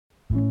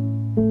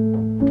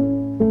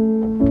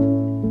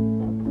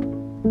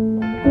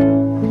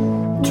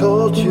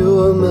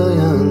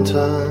million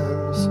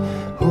times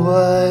who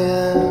I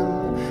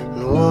am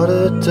and what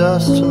it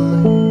does to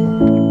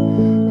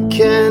me. I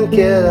can't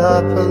get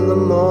up in the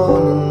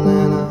morning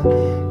and I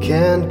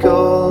can't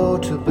go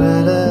to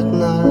bed at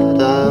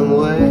night. I'm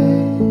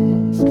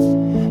waiting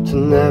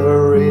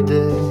every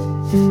day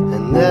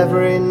and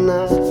every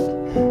night.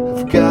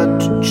 I've got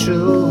to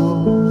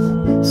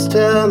choose,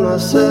 tell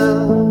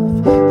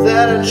myself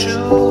that I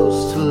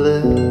choose to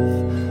live.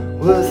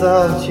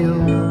 Without you,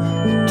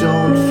 it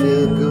don't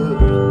feel good.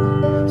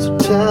 So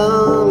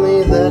tell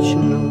me that you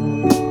know.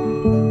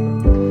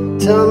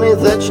 Tell me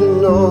that you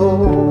know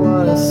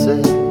what I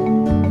say.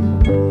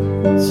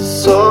 It's a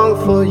song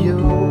for you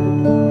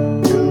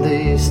in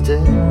these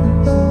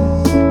days.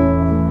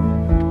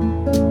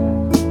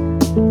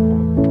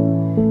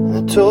 I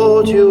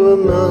told you a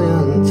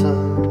million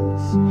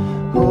times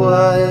who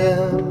I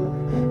am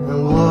and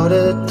what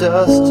it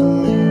does to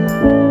me.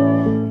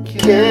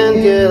 Can't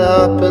get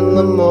up in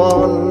the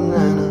morning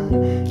and I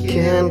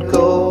can't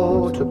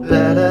go to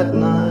bed at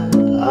night.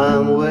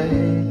 I'm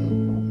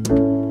waiting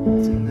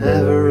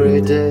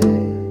every day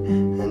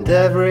and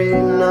every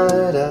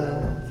night.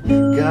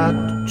 I've got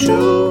to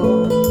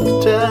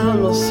choose, tell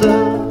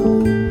myself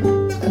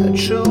that I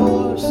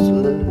choose to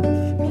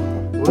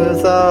live.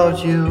 Without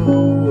you,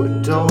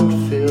 it don't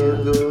feel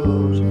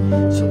good.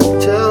 So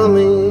tell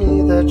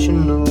me that you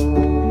know.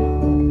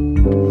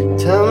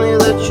 Tell me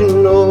that you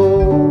know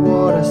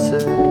what I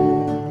say.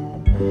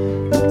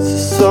 It's a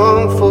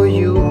song for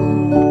you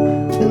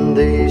in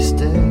these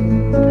days.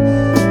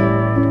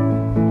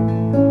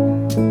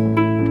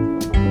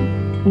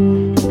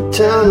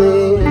 Tell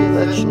me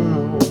that you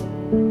know.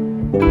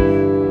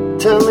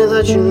 Tell me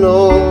that you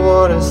know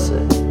what I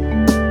say.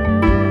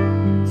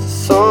 It's a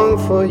song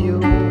for you